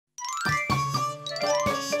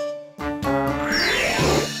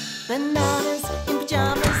Bananas in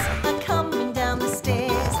pyjamas are coming down the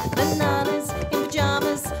stairs. Bananas in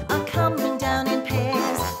pyjamas are coming down in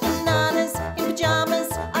pairs. Bananas in pyjamas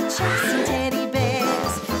are chasing teddy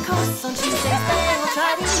bears. 'Cause on Tuesdays they'll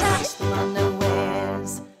try to catch them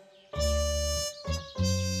unawares.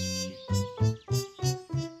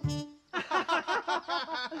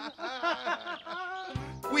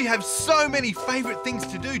 We have so many favourite things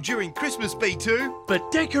to do during Christmas, B2.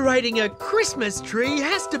 But decorating a Christmas tree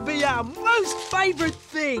has to be our most favourite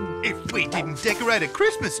thing. If we didn't decorate a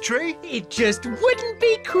Christmas tree, It just wouldn't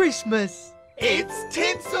be Christmas. it's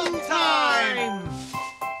tinsel time!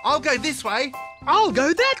 I'll go this way. I'll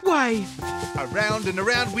go that way. Around and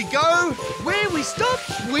around we go. Where we stop,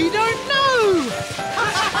 we don't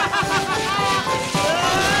know.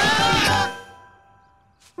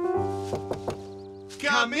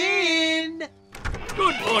 Come in!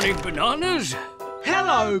 Good morning, Bananas.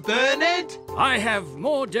 Hello, Bernard. I have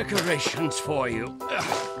more decorations for you.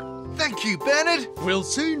 Thank you, Bernard. We'll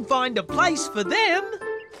soon find a place for them.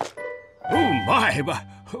 Oh, my.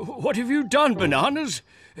 What have you done, Bananas?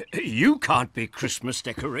 You can't be Christmas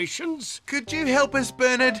decorations. Could you help us,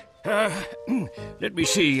 Bernard? Let me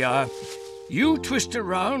see. You twist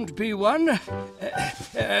around, B1.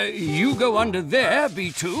 You go under there,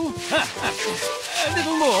 B2. A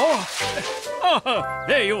little more. Oh,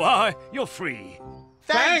 there you are. You're free.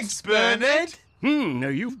 Thanks, Bernard. Now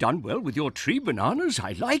you've done well with your tree, Bananas.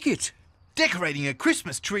 I like it. Decorating a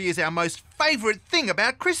Christmas tree is our most favourite thing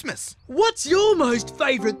about Christmas. What's your most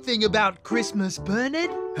favourite thing about Christmas,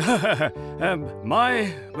 Bernard?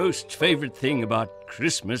 My most favourite thing about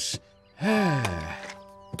Christmas...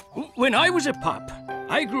 When I was a pup,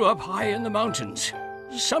 I grew up high in the mountains.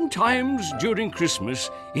 Sometimes during Christmas,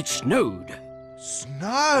 it snowed.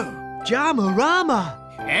 Snow. Jamarama.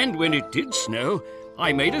 And when it did snow,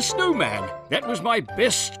 I made a snowman. That was my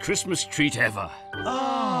best Christmas treat ever.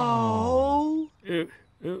 Oh.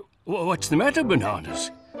 What's the matter, Bananas?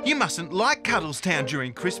 You mustn't like Cuddlestown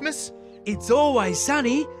during Christmas. It's always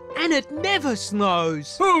sunny and it never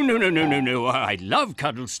snows. Oh, no. I love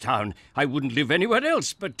Cuddlestown. I wouldn't live anywhere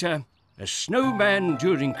else, but a snowman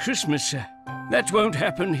during Christmas, that won't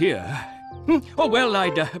happen here. Oh, well,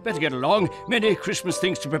 I'd better get along. Many Christmas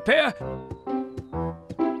things to prepare.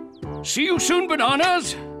 See you soon,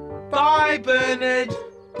 Bananas. Bye, Bernard.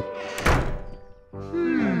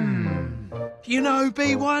 You know,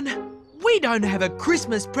 B1, we don't have a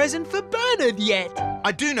Christmas present for Bernard yet.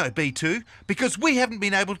 I do know, B2, because we haven't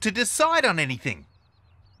been able to decide on anything.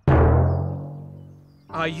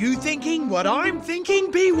 Are you thinking what I'm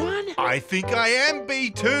thinking, B1? I think I am,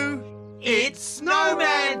 B2. It's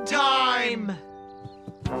Snowman time!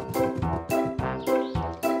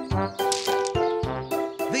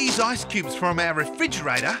 These ice cubes from our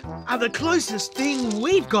refrigerator, Are the closest thing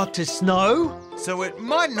we've got to snow. so it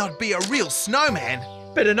might not be a real snowman.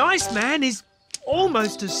 But an Iceman is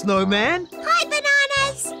almost a snowman. Hi,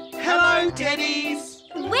 Bananas! Hello, Teddies.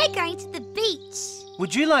 We're going to the beach.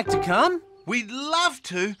 Would you like to come? We'd love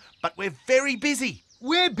to, but we're very busy.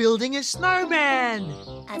 We're building a snowman.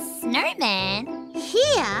 A snowman?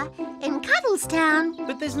 Here in Cuddlestown.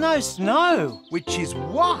 But there's no snow. Which is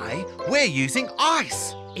why we're using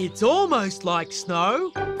ice. It's almost like snow.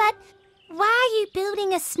 But why are you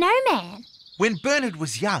building a snowman? When Bernard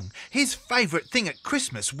was young, his favourite thing at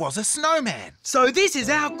Christmas was a snowman. So this is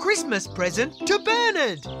our Christmas present to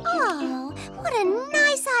Bernard. Oh, what a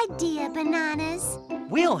nice idea, Bananas.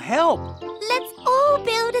 We'll help. Let's all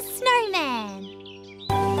build a snowman.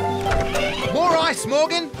 More ice,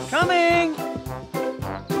 Morgan. Coming.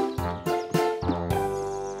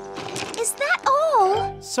 Is that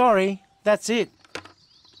all? Sorry, that's it.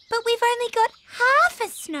 But we've only got half a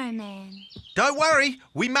snowman. Don't worry,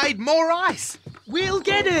 we made more ice. We'll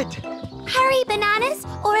get it. Hurry, Bananas,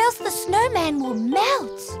 or else the snowman will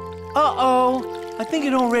melt. Uh-oh. I think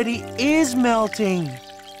it already is melting.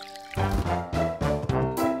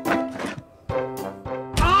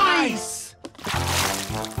 Ice!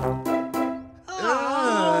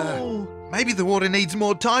 Oh. Maybe the water needs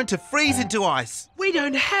more time to freeze into ice. We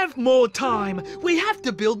don't have more time. We have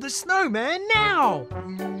to build the snowman now.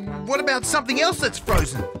 What about something else that's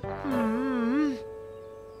frozen?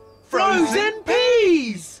 Frozen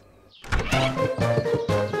peas.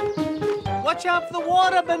 Watch out for the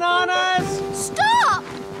water, Bananas! Stop!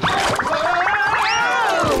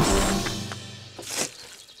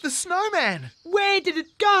 The snowman. Where did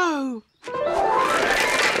it go?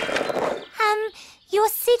 You're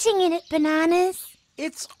sitting in it, Bananas.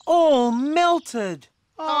 It's all melted.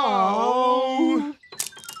 Oh.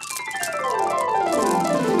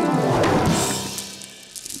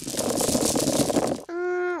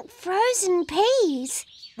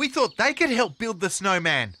 We thought they could help build the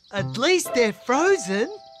snowman. At least they're frozen.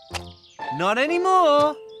 Not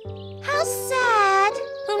anymore. How sad.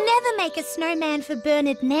 We'll never make a snowman for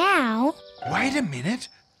Bernard now. Wait a minute.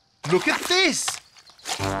 Look at this.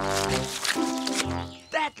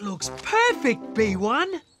 That looks perfect,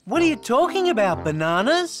 B1. What are you talking about,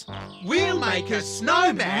 Bananas? We'll make a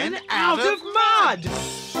snowman out of mud.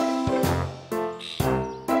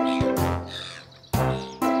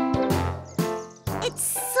 It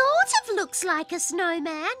sort of looks like a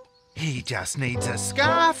snowman. He just needs a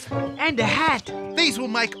scarf. And a hat. These will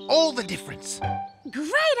make all the difference.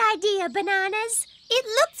 Great idea, Bananas. It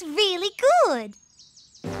looks really good.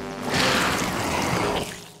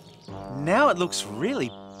 Now it looks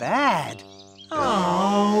really bad.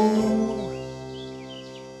 Oh.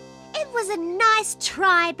 It was a nice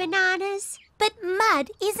try, Bananas. But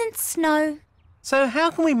mud isn't snow. So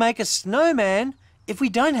how can we make a snowman if we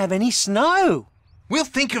don't have any snow? We'll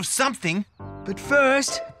think of something. But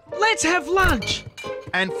first, let's have lunch.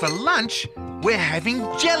 And for lunch, we're having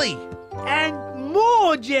jelly. And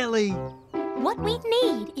more jelly. What we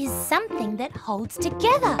need is something that holds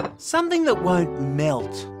together. Something that won't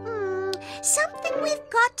melt. Something we've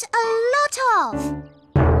got a lot of.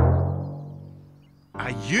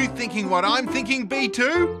 Are you thinking what I'm thinking,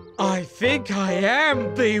 B2? I think I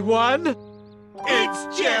am, B1.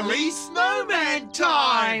 It's Jelly Snowman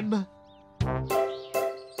time!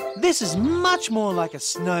 This is much more like a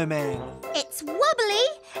snowman. It's wobbly,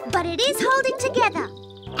 but it is holding together.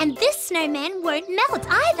 And this snowman won't melt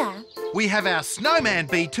either. We have our snowman,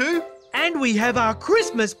 B2. And we have our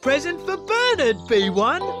Christmas present for Bernard,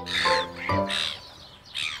 B1.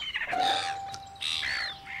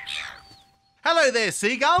 Hello there,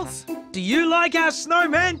 seagulls. Do you like our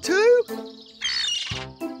snowman too?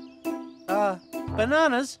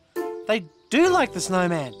 Bananas, they do like the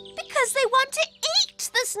snowman. Because they want to eat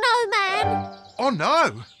the snowman. Oh,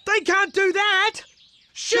 no. They can't do that.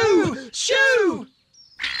 Shoo! Shoo!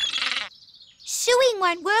 Shooing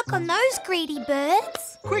won't work on those greedy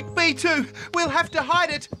birds. Quick, B2. We'll have to hide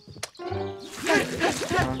it.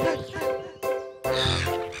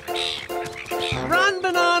 Run,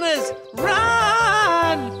 Bananas!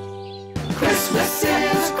 Run! Christmas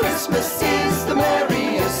is the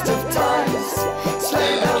merriest of times.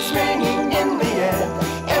 Sleigh bells ringing in the air.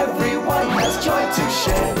 Everyone has joy to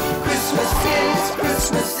share. Christmas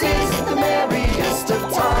is the merriest of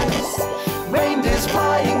times. Reindeers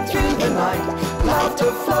flying through the night.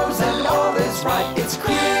 Laughter flows and all is right. It's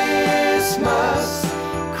Christmas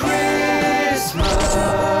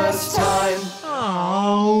time.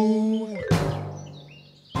 Oh.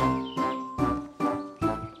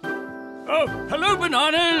 Oh, hello,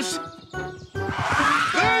 Bananas.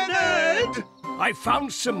 Bernard! I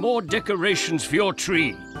found some more decorations for your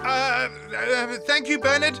tree. Thank you,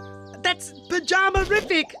 Bernard. That's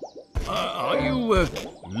Pyjama-rific. Are you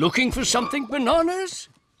looking for something, Bananas?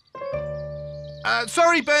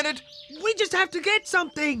 Sorry, Bernard. We just have to get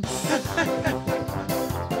something.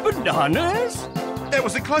 Bananas? That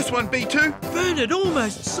was a close one, B2. Bernard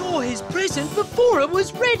almost saw his present before it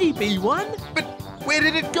was ready, B1. But where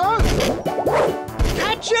did it go?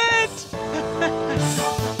 Catch it!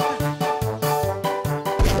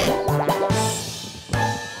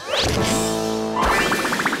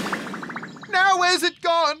 Now where's it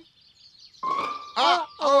gone?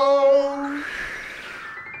 Uh-oh.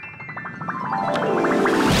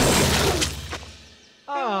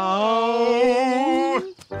 Oh.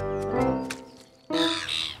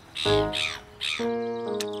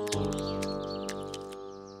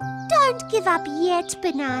 Don't give up yet,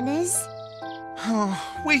 Bananas.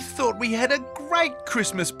 We thought we had a great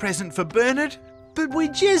Christmas present for Bernard. But we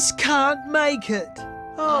just can't make it.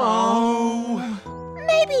 Oh.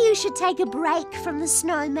 Maybe you should take a break from the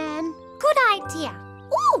snowman. Good idea.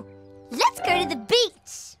 Ooh, let's go to the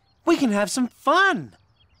beach. We can have some fun.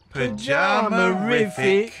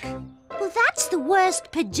 Pyjama-rific. Well, that's the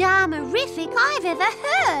worst pyjama-rific I've ever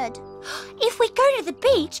heard. If we go to the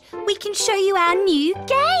beach, we can show you our new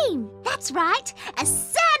game. That's right, a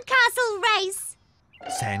sandcastle race.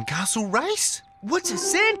 Sandcastle race? What's a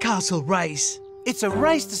sandcastle race? It's a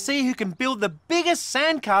race to see who can build the biggest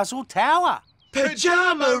sandcastle tower.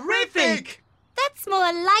 Pyjama-rific! That's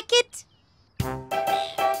more like it.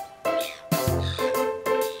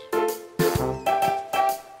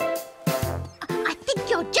 I think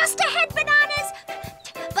you're just ahead, Bananas,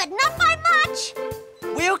 but not by much.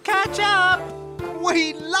 We'll catch up.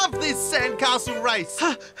 We love this sandcastle race.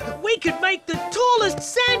 We could make the tallest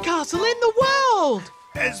sandcastle in the world.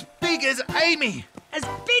 As big as Amy. As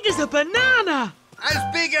big as a banana. As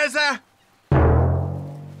big as a...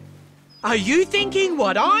 Are you thinking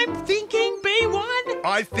what I'm thinking, B1?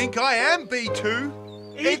 I think I am,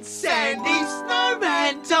 B2. It's Sandy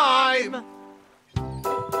Snowman time!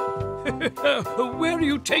 Where are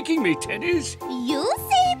you taking me, Teddies? You'll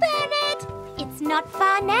see, Bernard. It's not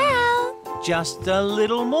far now. Just a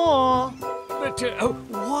little more. But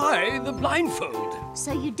why the blindfold?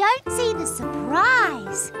 So you don't see the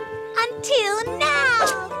surprise. Until now.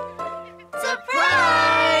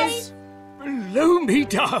 Surprise! Blow me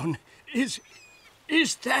down. Is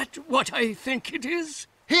that what I think it is?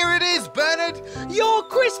 Here it is, Bernard. Your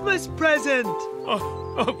Christmas present!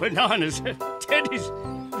 Oh, bananas. Teddies.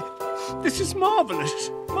 This is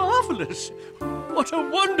marvellous. Marvellous. What a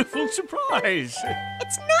wonderful surprise.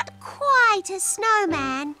 It's not quite a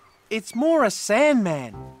snowman, It's more a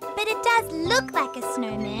sandman. but it does look like a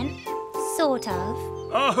snowman. Sort of.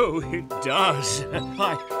 Oh, it does.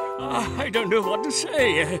 I don't know what to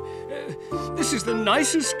say. This is the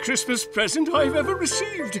nicest Christmas present I've ever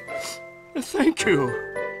received. Thank you.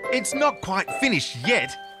 It's not quite finished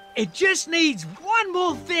yet. It just needs one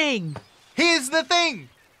more thing. Here's the thing.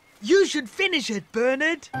 You should finish it,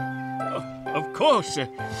 Bernard. Of course.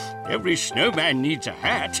 Every snowman needs a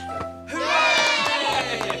hat.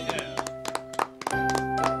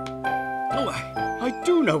 Oh, I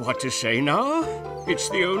do know what to say now. It's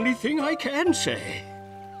the only thing I can say.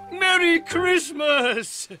 Merry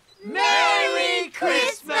Christmas! Merry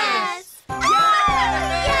Christmas!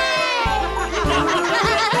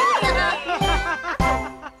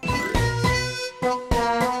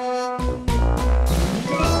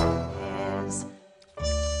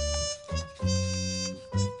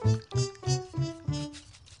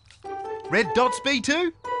 Red dots,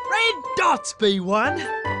 B2. Red dots, B1.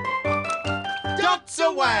 Dots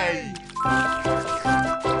away.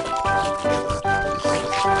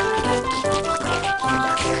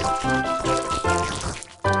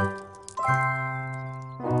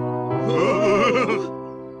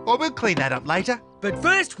 Oh, we'll clean that up later. But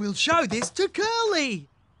first we'll show this to Curly.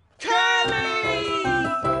 Curly!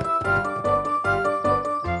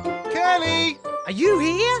 Curly! Are you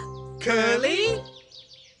here? Curly?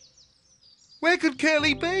 Where could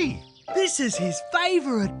Curly be? This is his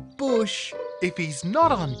favourite bush. If he's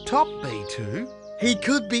not on top, B2. He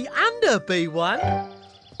could be under, B1.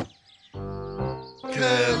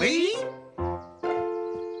 Curly?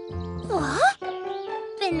 What?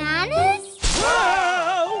 Bananas?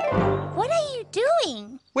 Whoa! What are you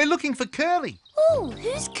doing? We're looking for Curly. Ooh,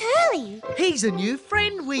 who's Curly? He's a new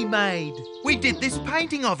friend we made. We did this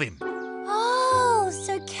painting of him. Oh,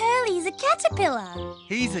 so Curly's a caterpillar.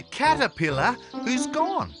 He's a caterpillar who's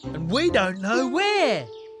gone. And we don't know where.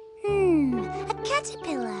 A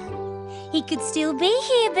caterpillar. He could still be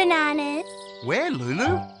here, Bananas. Where,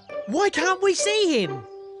 Lulu? Why can't we see him?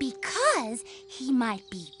 Because he might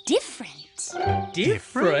be different.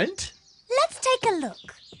 Different? Let's take a look.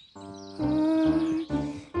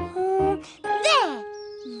 There!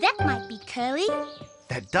 That might be Curly.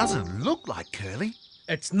 That doesn't look like Curly.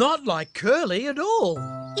 It's not like Curly at all.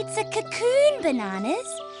 It's a cocoon, Bananas.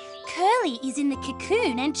 Curly is in the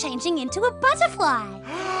cocoon and changing into a butterfly.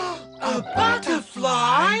 A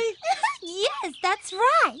butterfly? Yes, that's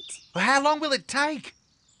right. Well, how long will it take?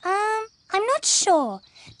 I'm not sure.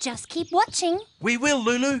 Just keep watching. We will,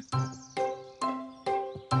 Lulu.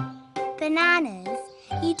 Bananas,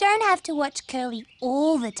 you don't have to watch Curly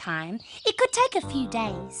all the time. It could take a few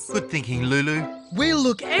days. Good thinking, Lulu. We'll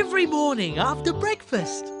look every morning after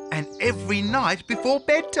breakfast. And every night before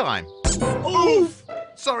bedtime. Oof!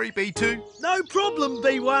 Sorry, B2. No problem,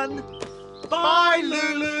 B1. Bye,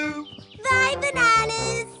 Lulu. Bye,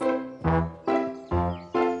 Bananas.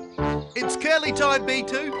 It's Curly time,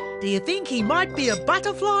 B2. Do you think he might be a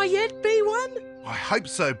butterfly yet, B1? I hope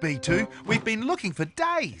so, B2. We've been looking for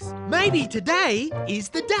days. Maybe today is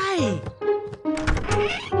the day.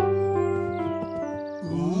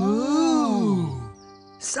 Ooh!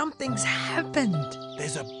 Something's happened.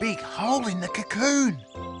 There's a big hole in the cocoon.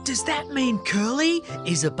 Does that mean Curly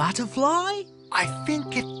is a butterfly? I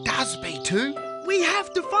think it does, B2. We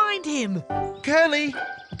have to find him. Curly!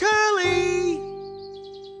 Curly!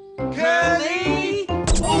 Curly!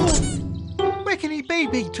 Oh! Where can he be,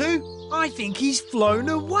 B2? I think he's flown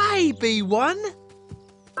away, B1.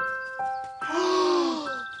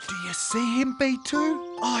 Do you see him,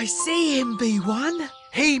 B2? I see him, B1.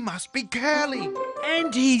 He must be Curly.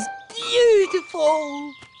 And he's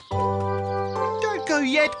beautiful. Don't go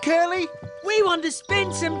yet, Curly. We want to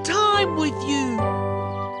spend some time with you.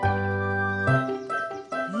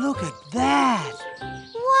 Look at that.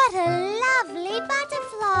 What a lovely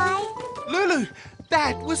butterfly. Lulu,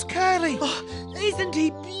 that was Curly. Oh, isn't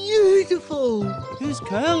he beautiful? Who's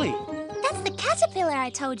Curly? That's the caterpillar I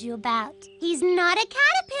told you about. He's not a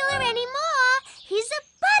caterpillar anymore. He's a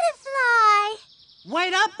butterfly.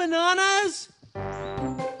 Wait up, Bananas!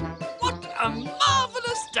 What a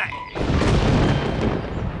marvellous day!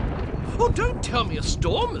 Oh, don't tell me a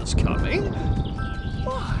storm is coming.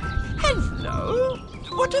 Why, hello.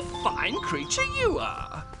 What a fine creature you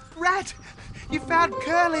are. Rat, you found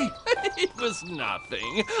Curly. It was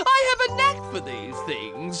nothing. I have a knack for these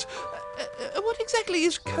things. What exactly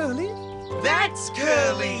is Curly? That's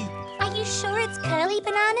Curly. Are you sure it's Curly,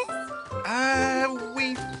 Bananas?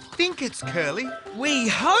 We think it's Curly. We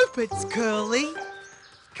hope it's Curly.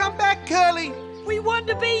 Come back, Curly. We want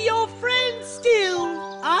to be your friends still.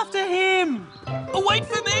 After him! Oh, wait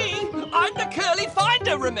for me. I'm the Curly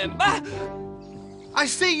finder, remember? I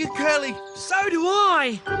see you, Curly. So do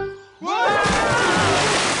I.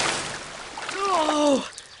 Oh,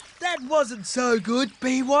 that wasn't so good,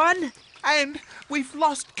 B1. And we've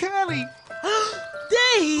lost Curly.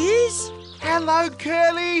 There he is. Hello,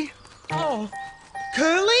 Curly. Oh,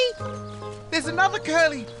 Curly? There's another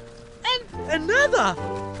Curly. And another.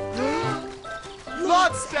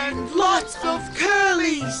 Lots and lots of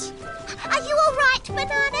Curlies. Are you all right,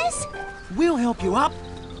 Bananas? We'll help you up.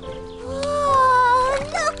 Oh,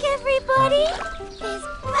 look, everybody. There's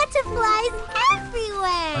butterflies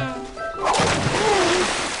everywhere.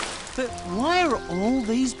 But why are all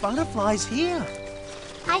these butterflies here?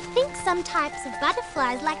 I think some types of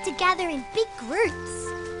butterflies like to gather in big groups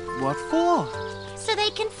What for? so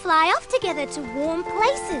they can fly off together to warm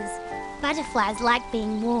places. Butterflies like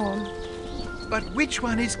being warm. But which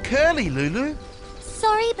one is Curly, Lulu?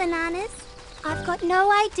 Sorry, Bananas. I've got no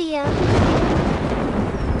idea.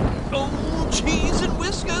 Oh, cheese and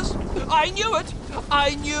whiskers. I knew it.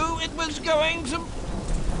 I knew it was going to...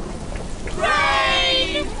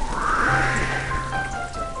 rain!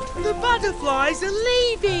 The butterflies are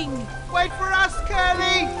leaving. Wait for us,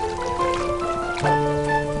 Curly.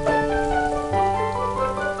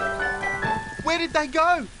 Where did they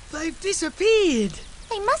go? They've disappeared.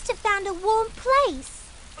 They must have found a warm place.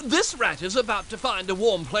 This rat is about to find a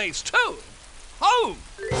warm place too. Home!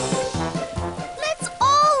 Let's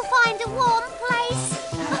all find a warm place.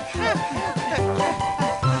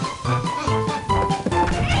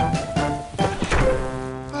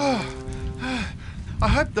 I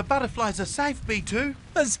hope the butterflies are safe, B2.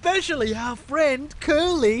 Especially our friend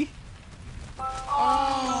Curly.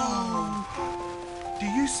 Do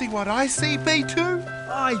you see what I see, B2?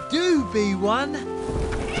 I do, B1.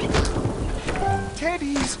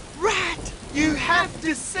 Teddies. Rat! You have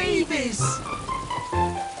to see this.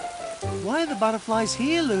 Why are the butterflies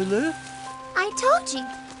here, Lulu? I told you,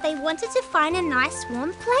 they wanted to find a nice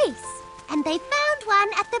warm place. And they found one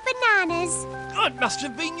at the Bananas. Oh, it must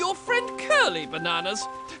have been your friend Curly, Bananas.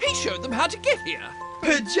 He showed them how to get here.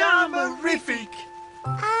 Pyjama-rific.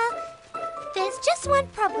 There's just one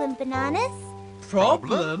problem, Bananas.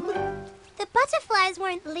 Problem? The butterflies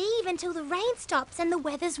won't leave until the rain stops and the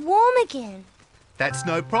weather's warm again. That's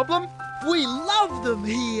no problem. We love them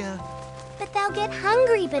here. But they'll get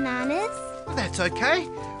hungry, Bananas. Well, that's okay.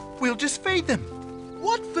 We'll just feed them.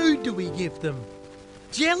 What food do we give them?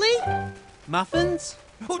 Jelly? Muffins?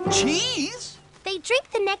 Or cheese? They drink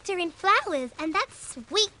the nectar in flowers, and that's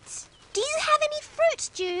sweet. Do you have any fruit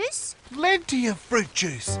juice? Plenty of fruit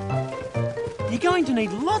juice. You're going to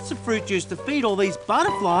need lots of fruit juice to feed all these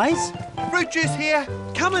butterflies. Fruit juice here.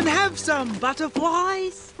 Come and have some,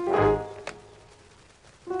 butterflies.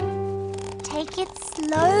 Take it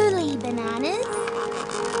slowly, Bananas.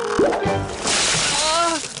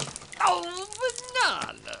 Oh,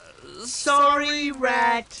 Bananas. Sorry,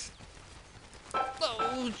 Rat.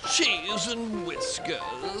 Oh, cheese and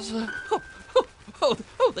whiskers. Oh,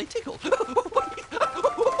 they tickle.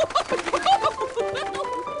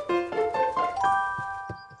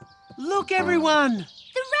 Look, everyone!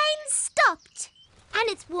 The rain stopped, and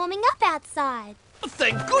it's warming up outside.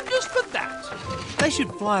 Thank goodness for that. They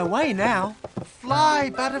should fly away now.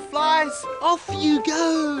 Fly, butterflies. Off you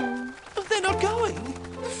go. They're not going.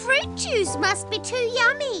 The fruit juice must be too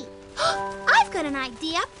yummy. I've got an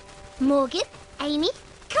idea. Morgan, Amy,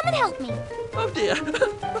 come and help me. Oh, dear.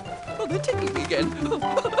 Oh, they're tickling me again.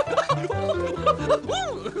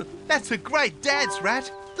 That's a great dance,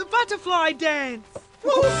 Rat. The butterfly dance.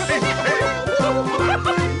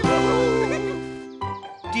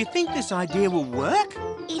 Do you think this idea will work?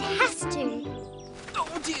 It has to. Oh,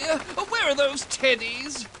 dear. Where are those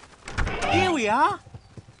teddies? Here we are.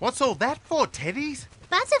 What's all that for, Teddies?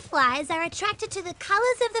 Butterflies are attracted to the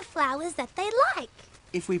colours of the flowers that they like.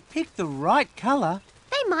 If we pick the right colour,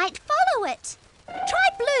 They might follow it. Try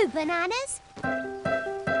blue, Bananas.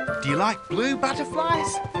 Do you like blue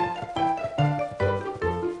butterflies?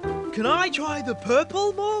 Can I try the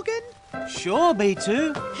purple, Morgan? Sure,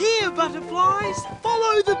 B2. Here, butterflies,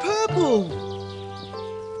 follow the purple.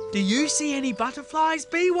 Do you see any butterflies,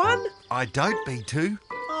 B1? I don't, B2.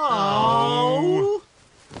 Oh.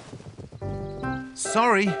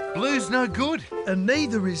 Sorry, blue's no good. And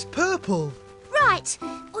neither is purple. Right.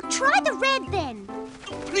 Well, try the red then.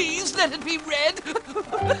 Please let it be red.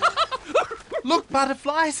 Look,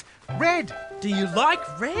 butterflies, red. Do you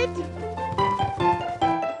like red?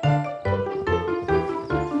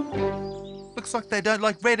 Looks like they don't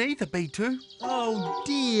like red either, B2. Oh,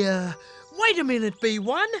 dear. Wait a minute,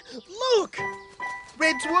 B1. Look!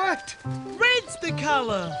 Red's worked. Red's the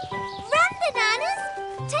colour. Run,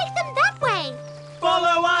 bananas. Take them that way.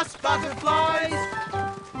 Follow us, butterflies.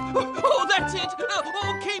 Oh, that's it.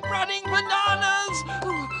 Oh, keep running, bananas.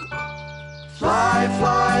 Fly,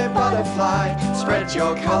 fly, butterfly, spread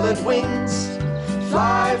your coloured wings.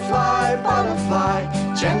 Fly, fly,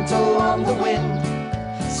 butterfly, gentle on the wind.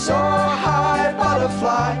 Soar high,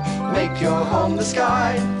 butterfly, make your home the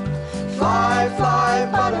sky. Fly, fly,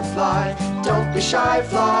 butterfly, don't be shy,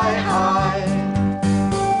 fly high.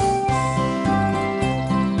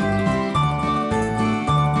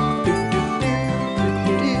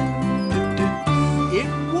 It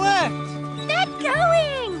worked. They're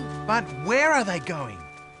going. But where are they going?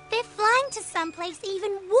 They're flying to someplace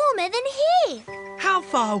even warmer than here. How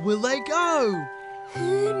far will they go?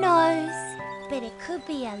 Who knows? But it could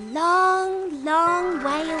be a long, long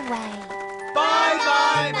way away.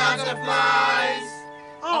 Bye-bye, butterflies.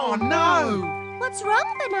 Oh, no. What's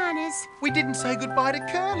wrong, bananas? We didn't say goodbye to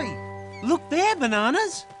Curly. Look there,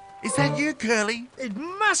 bananas. Is that you, Curly? It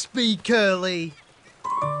must be Curly.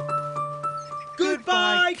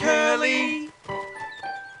 Goodbye, Curly.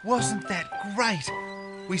 Wasn't that great?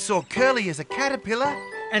 We saw Curly as a caterpillar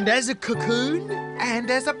And as a cocoon, and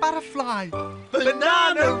as a butterfly.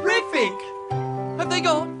 banana-rific. Have they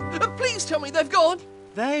gone? Please tell me they've gone.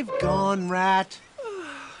 They've gone, Rat.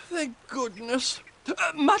 Thank goodness.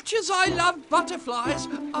 Much as I love butterflies,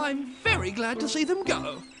 I'm very glad to see them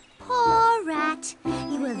go. Poor rat.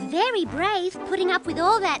 You were very brave putting up with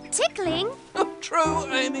all that tickling. True,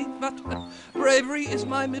 Amy, but bravery is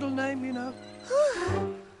my middle name, you know.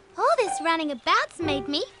 All this running about's made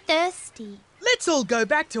me thirsty. Let's all go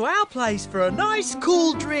back to our place for a nice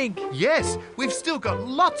cool drink. Yes, we've still got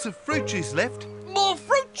lots of fruit juice left. More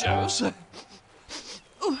fruit juice?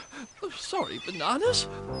 Sorry, bananas,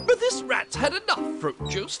 but this rat's had enough fruit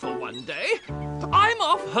juice for one day. I'm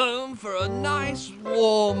off home for a nice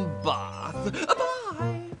warm bath.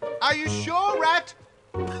 Bye. Are you sure, Rat?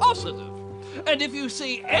 Positive. And if you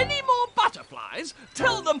see any more butterflies,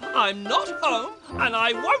 tell them I'm not home and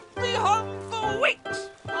I won't be home for weeks.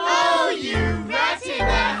 Oh, you rat in the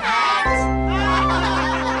hat!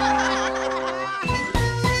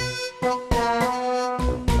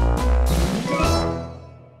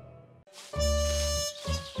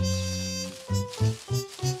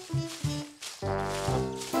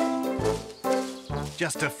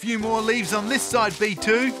 Just a few more leaves on this side,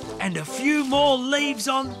 B2. And a few more leaves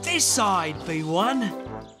on this side, B1.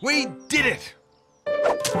 We did it!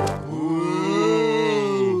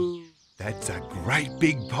 Ooh. That's a great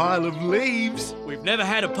big pile of leaves. We've never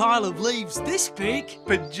had a pile of leaves this big.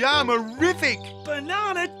 Pyjama-rific!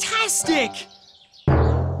 Banana-tastic!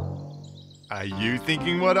 Are you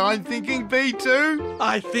thinking what I'm thinking, B2?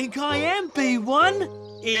 I think I am, B1.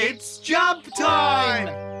 It's jump time!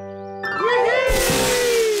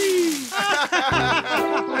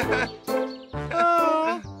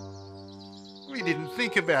 We didn't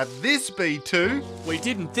think about this, B2. We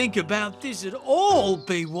didn't think about this at all,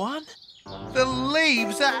 B1. The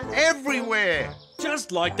leaves are everywhere.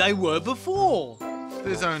 Just like they were before.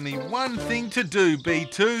 There's only one thing to do,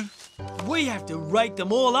 B2. We have to rake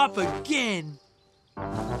them all up again.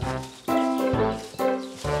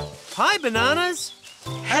 Hi, bananas.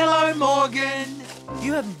 Hello, Morgan.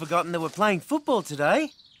 You haven't forgotten that we're playing football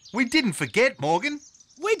today. We didn't forget, Morgan.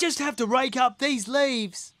 We just have to rake up these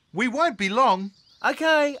leaves. We won't be long.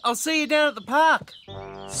 OK, I'll see you down at the park.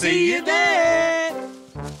 See you there.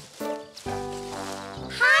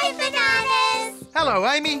 Hi, bananas! Hello,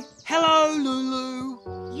 Amy. Hello, Lulu.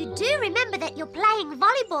 You do remember that you're playing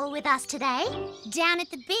volleyball with us today, down at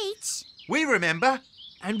the beach? We remember.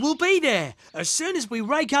 And we'll be there as soon as we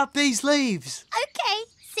rake up these leaves. OK,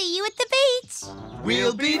 see you at the beach.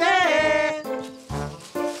 We'll be there.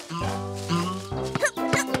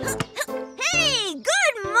 Hey,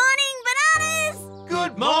 good morning, bananas!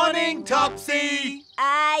 Good morning, Topsy.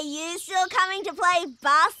 Are you still coming to play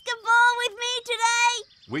basketball with me today?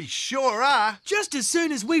 We sure are. Just as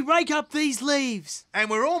soon as we rake up these leaves. And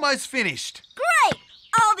we're almost finished. Great!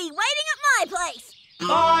 I'll be waiting at my place.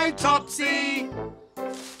 Bye, Topsy.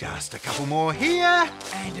 Just a couple more here.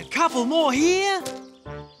 And a couple more here.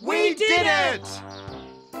 We did it!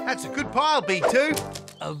 That's a good pile, B2.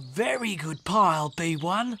 A very good pile,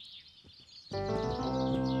 B1.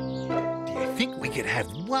 Do you think we could have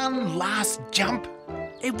one last jump?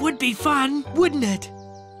 It would be fun, wouldn't it?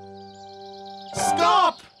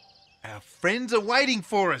 Stop! Our friends are waiting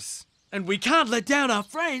for us. And we can't let down our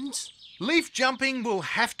friends. Leaf jumping will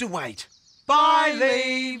have to wait. Bye,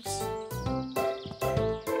 Leaves!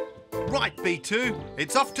 Right, B2.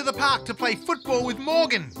 It's off to the park to play football with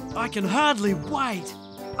Morgan. I can hardly wait.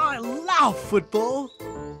 I love football.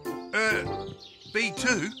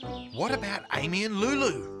 B2, what about Amy and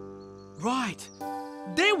Lulu? Right.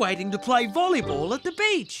 They're waiting to play volleyball at the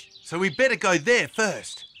beach. So we better go there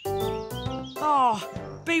first. Oh,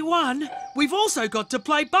 B1, we've also got to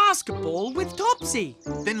play basketball with Topsy.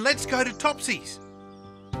 Then let's go to Topsy's.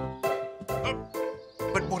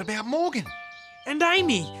 But what about Morgan? And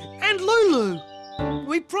Amy and Lulu.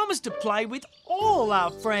 We promised to play with all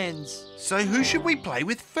our friends. So who should we play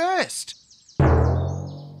with first?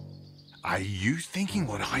 Are you thinking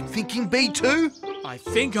what I'm thinking, B2? I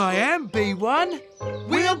think I am, B1.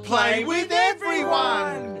 We'll play with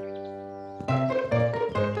everyone!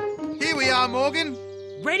 Here we are, Morgan.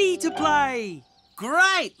 Ready to play.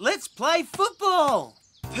 Great, let's play football.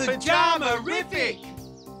 Pyjama-rific!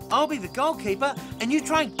 I'll be the goalkeeper and you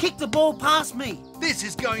try and kick the ball past me. This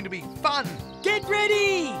is going to be fun. Get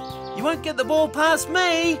ready. You won't get the ball past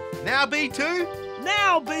me. Now, B2.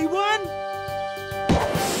 Now, B1.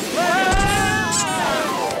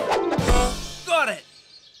 Got it.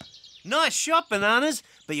 Nice shot, Bananas,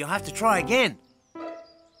 but you'll have to try again.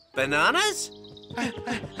 Bananas?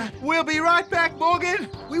 We'll be right back, Morgan.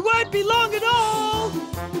 We won't be long at all.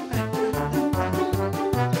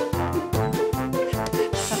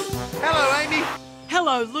 Hello, Amy.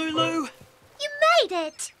 Hello, Lulu. You made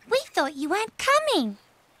it. We thought you weren't coming.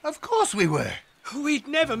 Of course we were. We'd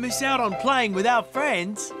never miss out on playing with our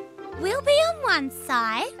friends. We'll be on one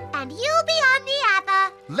side and you'll be on the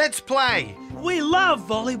other. Let's play. We love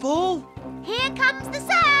volleyball. Here comes the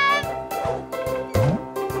serve.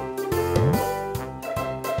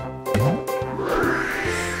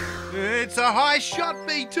 It's a high shot,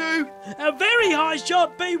 B2. A very high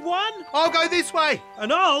shot, B1. I'll go this way.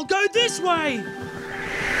 And I'll go this way.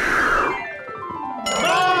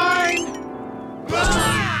 Mine!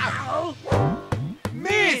 Wow!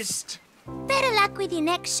 Missed. Better luck with your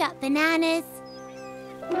next shot, Bananas.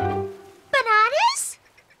 Bananas?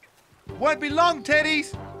 Won't be long,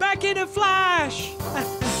 Teddies. Back in a flash.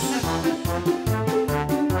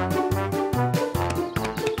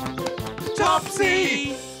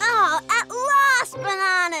 Topsy! Oh, at last,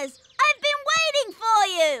 Bananas! I've been waiting for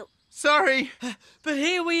you! Sorry. But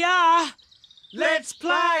here we are. Let's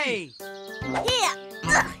play. Here!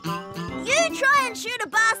 Ugh. You try and shoot a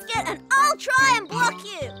basket and I'll try and block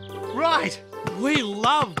you! Right. We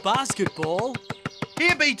love basketball.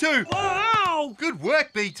 Here, B2. Wow! Good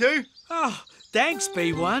work, B2. Oh, thanks,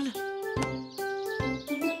 B1.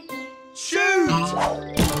 Shoot!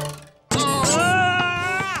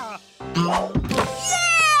 Ah!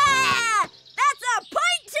 Yeah! That's a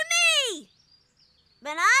point to me!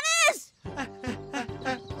 Bananas?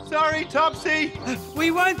 Sorry, Topsy.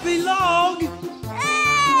 We won't be long.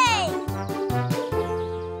 Hey!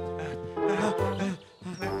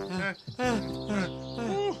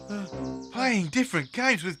 Playing different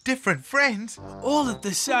games with different friends All at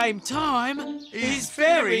the same time is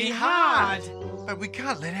very hard. But we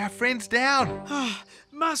can't let our friends down.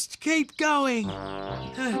 Must keep going.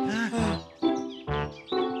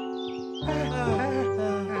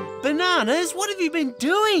 Bananas, what have you been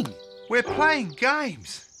doing? We're playing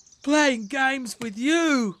games. Playing games with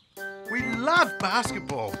you. We love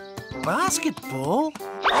basketball. Basketball?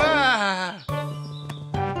 Ah!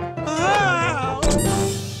 Ah!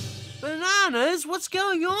 Bananas, what's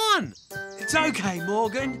going on? It's okay,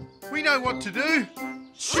 Morgan. We know what to do.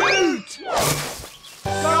 Shoot!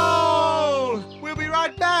 Goal! We'll be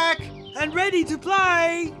right back. And ready to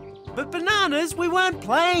play. But Bananas, we weren't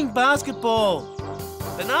playing basketball.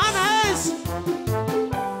 Bananas!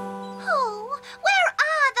 Oh, where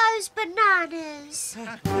are those bananas?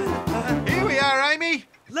 Here we are, Amy.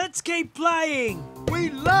 Let's keep playing. We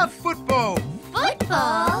love football.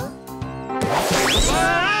 Football?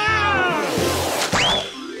 Ah!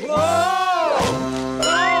 Whoa!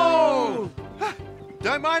 Oh!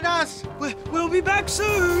 Don't mind us. We'll be back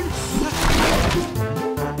soon.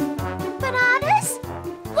 Bananas?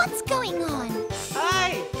 What's going on?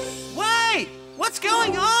 Hey! Wait! What's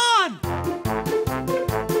going on?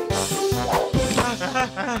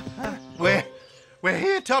 We're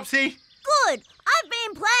here, Topsy. Good. I've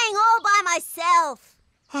been playing all by myself.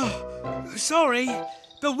 Sorry,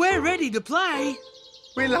 but we're ready to play.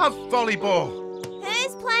 We love volleyball.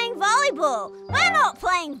 Who's playing volleyball? We're not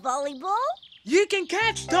playing volleyball. You can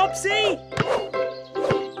catch, Topsy.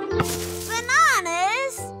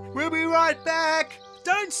 Bananas? We'll be right back.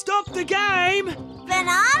 Don't stop the game.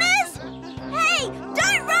 Bananas? Hey,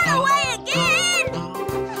 don't run away again!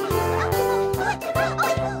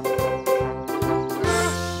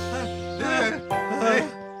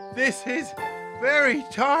 This is very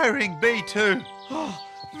tiring, B2.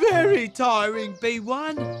 Very tiring,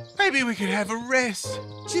 B1. Maybe we could have a rest.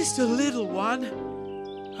 Just a little one.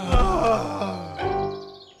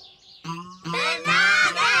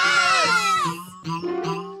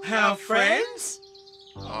 Bananas! Our friends?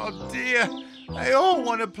 Oh dear, they all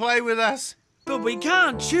want to play with us. But we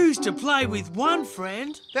can't choose to play with one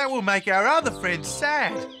friend. That will make our other friends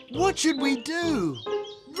sad. What should we do?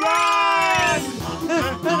 Run!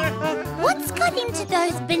 What's got into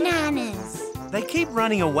those bananas? They keep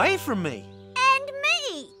running away from me. And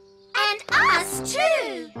me! And us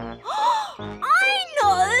too. I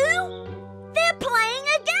know! They're playing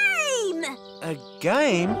a game! A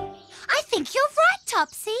game? I think you're right,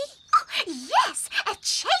 Topsy. Oh, yes, a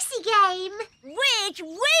chasey game. Which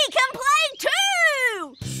we can play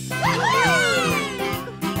too!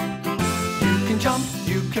 You can jump,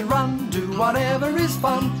 you can run, do whatever is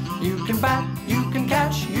fun. You can bat, you can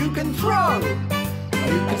catch, you can throw.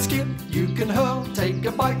 You can skip, you can hurl, take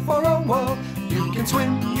a bite for a whirl. You can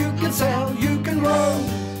swim, you can sail, you can row.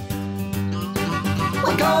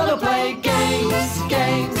 We're gonna play games,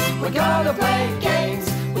 games. We're gonna play games.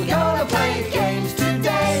 We're gonna play games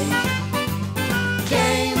today.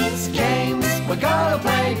 Games, games. We're gonna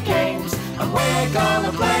play games. And we're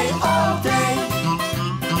gonna play all day.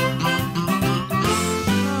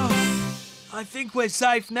 I think we're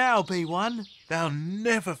safe now, B1. They'll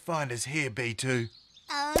never find us here, B2.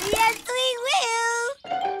 Oh, yes, we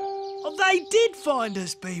will! Oh, they did find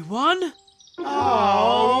us, B1.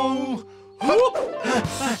 Oh!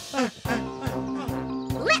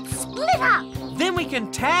 Let's split up. Then we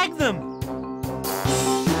can tag them.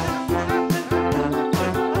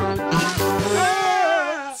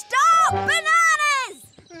 Stop, bananas!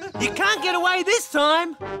 You can't get away this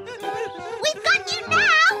time. We've got you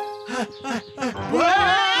now.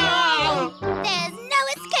 Wow! There's no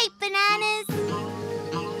escape, bananas.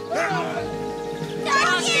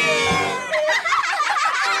 Got you!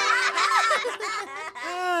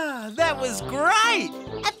 That was great.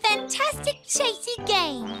 A fantastic chasey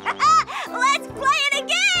game. Let's play it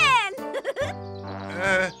again!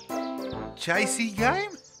 Chasey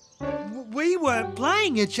game? We weren't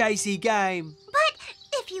playing a chasey game. But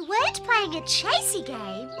if you weren't playing a chasey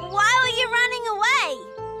game, Why were you running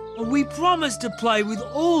away? We promised to play with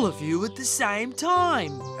all of you at the same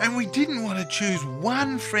time, And we didn't want to choose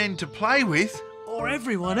one friend to play with. or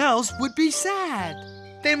everyone else would be sad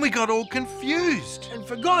Then we got all confused. and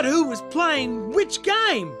forgot who was playing which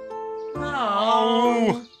game.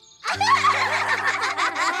 Oh!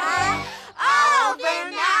 Oh,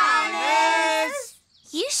 bananas!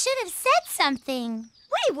 you should have said something.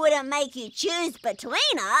 We wouldn't make you choose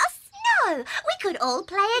between us. No, we could all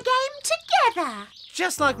play a game together.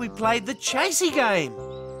 Just like we played the chasey game.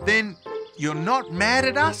 Then you're not mad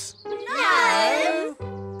at us? No.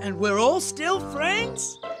 And we're all still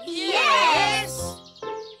friends? Yes.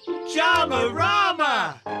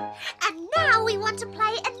 Jamarama! And now we want to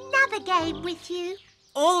play another game with you.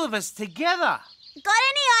 All of us together. Got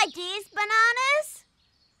any ideas, bananas?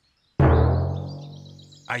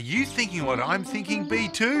 Are you thinking what I'm thinking,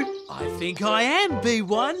 B2? I think I am,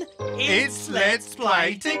 B1. It's Let's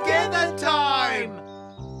Play Together time!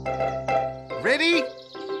 Ready?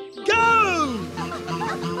 Go!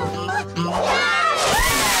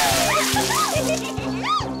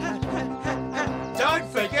 Don't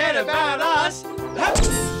forget about us.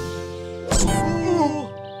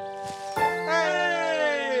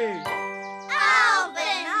 Hey! Oh,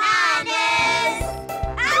 bananas!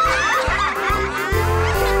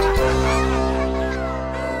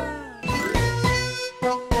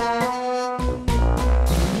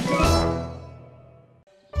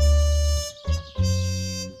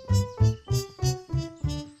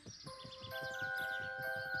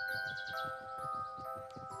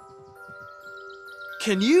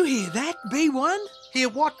 Can you hear that, B1? Hear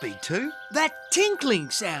what, B2? That tinkling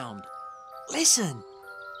sound. Listen.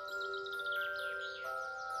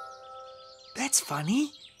 That's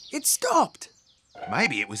funny. It stopped.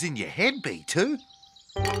 Maybe it was in your head, B2.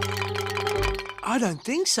 I don't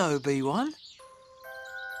think so, B1.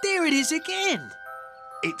 There it is again.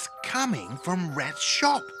 It's coming from Rat's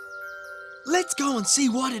shop. Let's go and see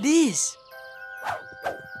what it is.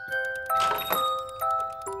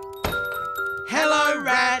 Hello,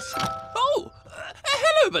 Rat. Oh,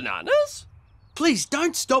 hello, Bananas. Please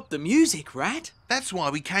don't stop the music, Rat. That's why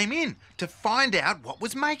we came in, to find out what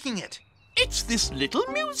was making it. It's this little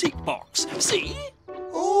music box. See?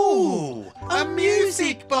 Ooh, a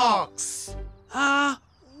music box.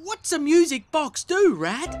 What's a music box do,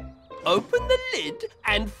 Rat? Open the lid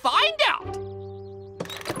and find out.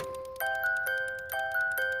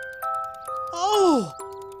 Oh,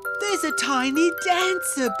 there's a tiny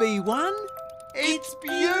dancer, B1. It's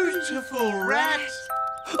beautiful, Rat.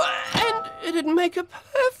 And it'd make a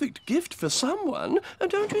perfect gift for someone,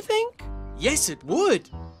 don't you think? Yes, it would.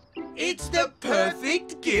 It's the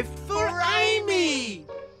perfect gift for Amy.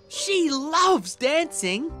 She loves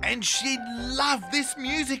dancing. And she'd love this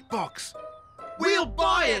music box. We'll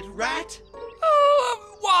buy it, Rat. Oh,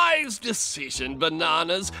 a wise decision,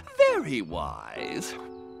 Bananas. Very wise.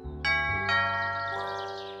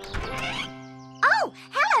 Oh,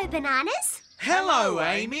 hello, Bananas. Hello,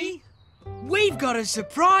 Amy. We've got a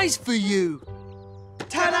surprise for you.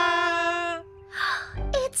 Ta-da!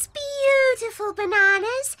 It's beautiful,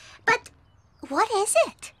 Bananas. But what is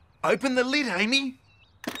it? Open the lid, Amy.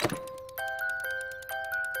 It's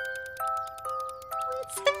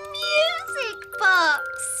the music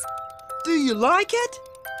box. Do you like it?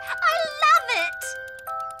 I love it.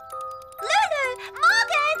 Lulu,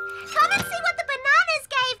 Morgan, come and see what the Bananas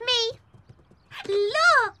gave me.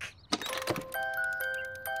 Look.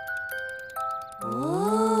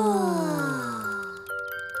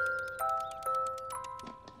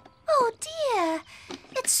 Oh dear,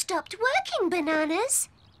 it stopped working, Bananas.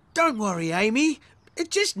 Don't worry, Amy. It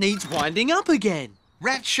just needs winding up again.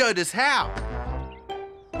 Rat showed us how.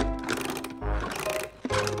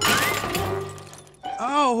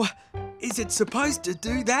 Oh, is it supposed to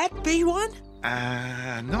do that, B1?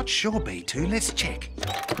 Not sure, B2. Let's check.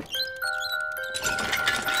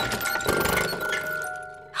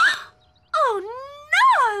 Oh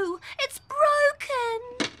no, it's broken.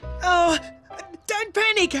 Oh, don't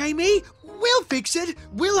panic, Amy. We'll fix it.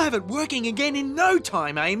 We'll have it working again in no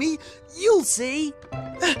time, Amy. You'll see.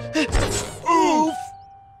 Oof.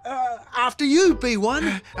 After you,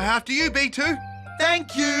 B1. After you, B2.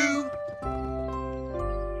 Thank you.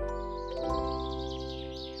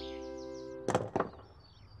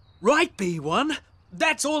 Right, B1.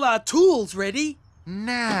 That's all our tools ready.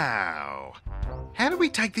 Now, how do we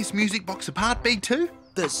take this music box apart, B2?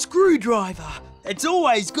 The screwdriver. It's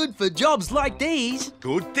always good for jobs like these.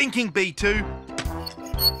 Good thinking, B2.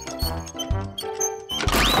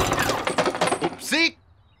 Oopsie.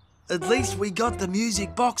 At least we got the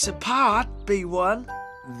music box apart, B1.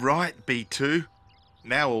 Right, B2.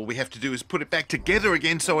 Now all we have to do is put it back together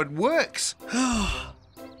again so it works.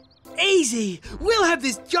 Easy. We'll have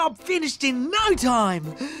this job finished in no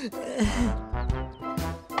time.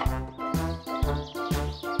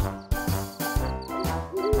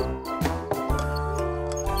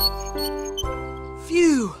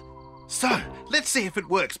 Phew. So, let's see if it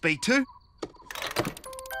works, B2.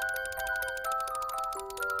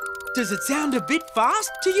 Does it sound a bit fast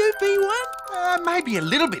to you, B1? Maybe a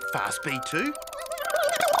little bit fast, B2.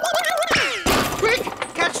 Quick!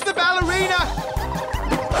 Catch the ballerina!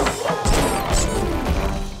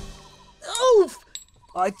 Oof!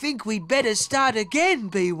 I think we'd better start again,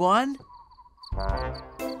 B1.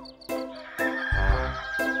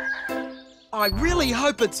 I really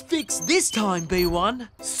hope it's fixed this time, B1.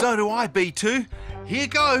 So do I, B2. Here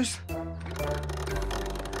goes.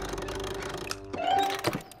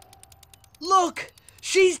 Look!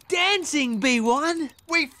 She's dancing, B1.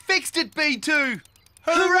 We fixed it, B2.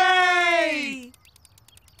 Hooray!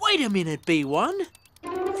 Wait a minute, B1.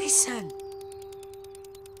 Listen.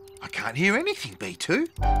 I can't hear anything, B2.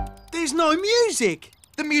 There's no music.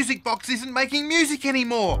 The music box isn't making music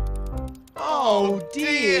anymore. Oh,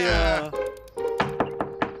 dear.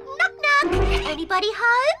 Knock, knock. Anybody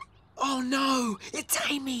home? Oh, no. It's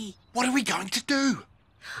Amy. What are we going to do?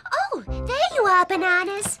 Oh, there you are,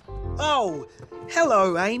 Bananas. Oh,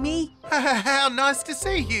 hello, Amy. How nice to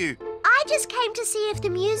see you. I just came to see if the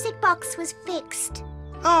music box was fixed.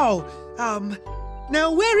 Oh,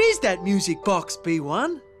 now where is that music box,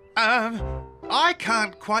 B1? I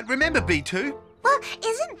can't quite remember, B2. Well,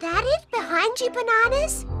 isn't that it behind you,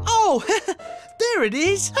 Bananas? Oh, there it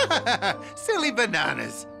is. Silly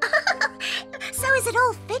bananas. So is it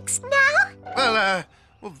all fixed now?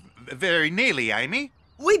 Well, very nearly, Amy.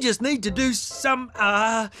 We just need to do some,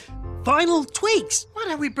 final tweaks. Why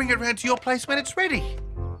don't we bring it round to your place when it's ready?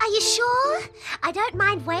 Are you sure? I don't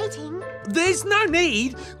mind waiting. There's no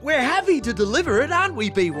need. We're happy to deliver it, aren't we,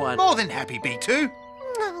 B1? More than happy, B2.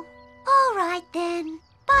 Oh, all right then.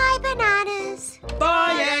 Bye, bananas.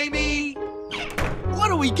 Bye, Amy. What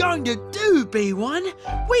are we going to do, B1?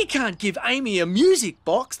 We can't give Amy a music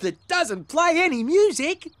box that doesn't play any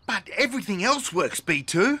music. But everything else works,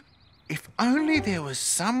 B2. If only there was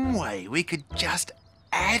some way we could just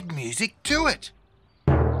add music to it.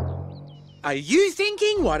 Are you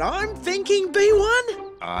thinking what I'm thinking,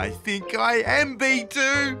 B1? I think I am,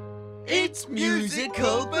 B2. It's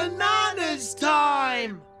musical bananas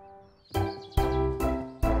time!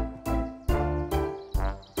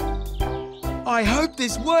 I hope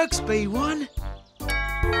this works, B1.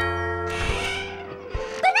 Bananas!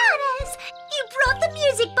 You brought the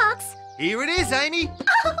music box. Here it is, Amy.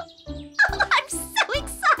 Oh, I'm so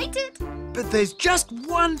excited. But there's just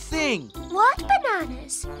one thing. What,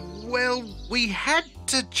 Bananas? Well, we had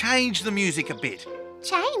to change the music a bit.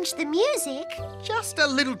 Change the music? Just a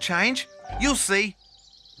little change. You'll see.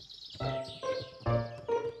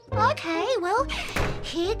 Okay, well,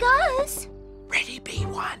 here goes. Ready,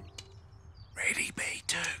 B1? Ready,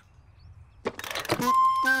 B2.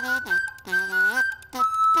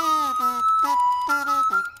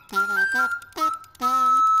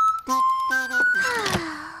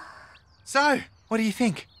 So, what do you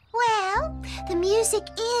think? Well, the music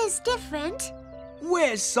is different,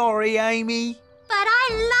 We're sorry, Amy. but I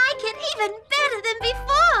like it even better than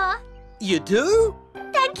before. You do?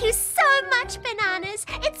 Thank you so much, Bananas.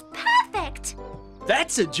 It's perfect.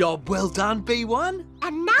 That's a job well done, B1.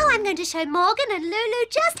 And now I'm going to show Morgan and Lulu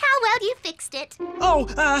just how well you fixed it. Oh,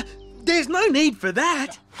 there's no need for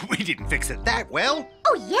that. We didn't fix it that well.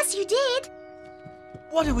 Oh, yes, you did.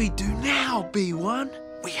 What do we do now, B1?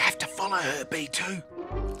 We have to follow her, B2.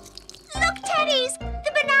 Look, Teddies,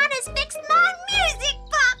 the Bananas fixed my music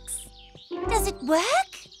box. Does it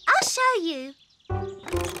work? I'll show you.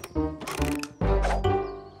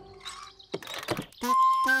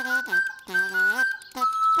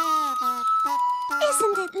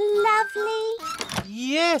 Isn't it lovely?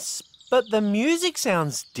 Yes, but the music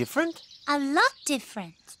sounds different. A lot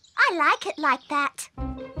different. I like it like that.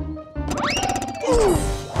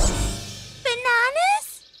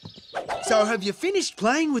 Bananas? So have you finished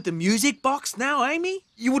playing with the music box now, Amy?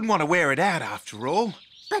 You wouldn't want to wear it out after all.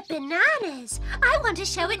 But Bananas, I want to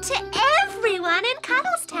show it to everyone in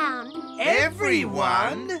Cuddlestown.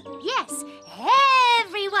 Everyone? Yes,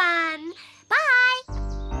 everyone. Bye.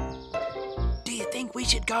 Do you think we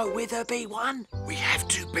should go with her, B1? We have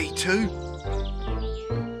to, B2.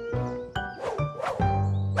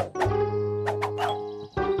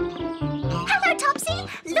 Hello, Topsy.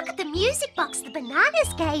 Look at the music box the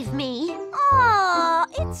Bananas gave me. Oh,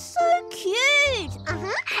 it's so cute. And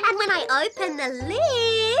when I open the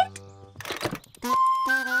lid...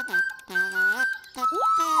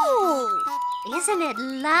 Ooh, isn't it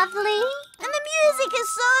lovely? And the music is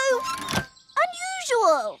so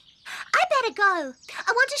unusual. I better go. I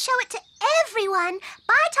want to show it to everyone.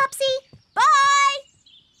 Bye, Topsy. Bye.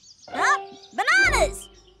 Bananas,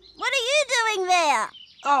 what are you doing there?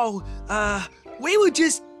 Oh, we were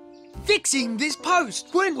just fixing this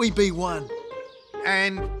post, weren't we, B1?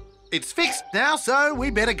 And it's fixed now, so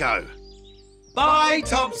we better go. Bye,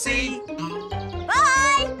 Topsy.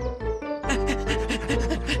 Bye.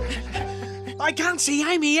 I can't see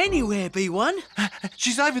Amy anywhere, B1.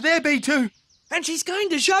 She's over there, B2. And she's going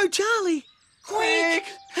to show Charlie. Quick!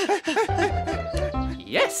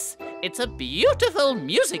 Yes, it's a beautiful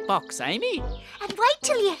music box, Amy. And wait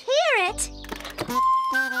till you hear it.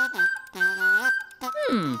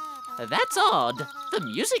 That's odd. The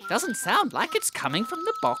music doesn't sound like it's coming from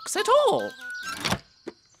the box at all.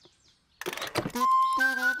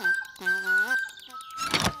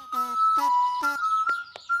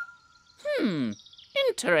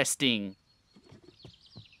 Interesting.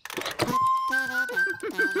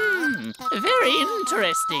 Very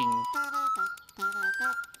interesting.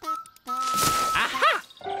 Aha!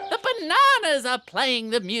 The Bananas are playing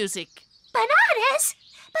the music. Bananas?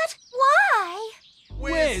 But why?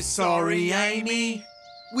 We're sorry, Amy.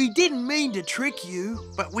 We didn't mean to trick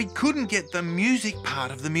you. But we couldn't get the music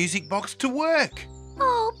part of the music box to work.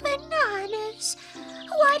 Oh, Bananas.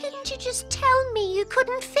 Why didn't you just tell me you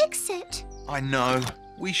couldn't fix it? I know.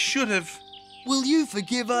 We should have. Will you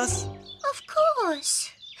forgive us? Of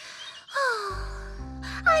course. Oh,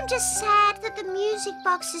 I'm just sad that the music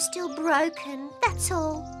box is still broken, that's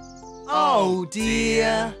all. Oh,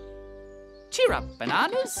 dear. Cheer up,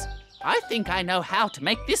 Bananas. I think I know how to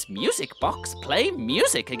make this music box play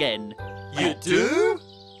music again. You do?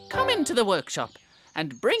 Come into the workshop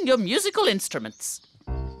and bring your musical instruments.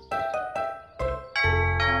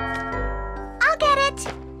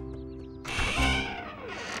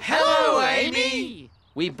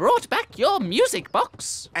 We brought back your music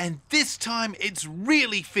box. And this time it's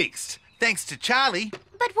really fixed, thanks to Charlie.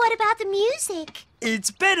 But what about the music?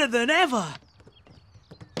 It's better than ever.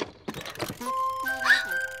 That's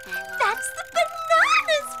the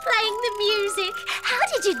bananas playing the music. How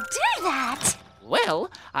did you do that?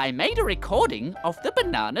 Well, I made a recording of the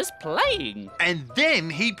bananas playing. And then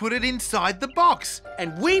he put it inside the box.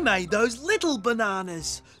 And we made those little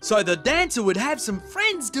bananas so the dancer would have some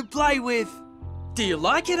friends to play with. Do you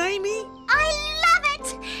like it, Amy? I love it.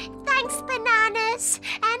 Thanks, Bananas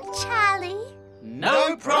and Charlie.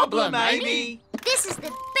 No problem, Amy. This is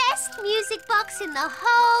the best music box in the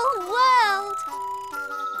whole world.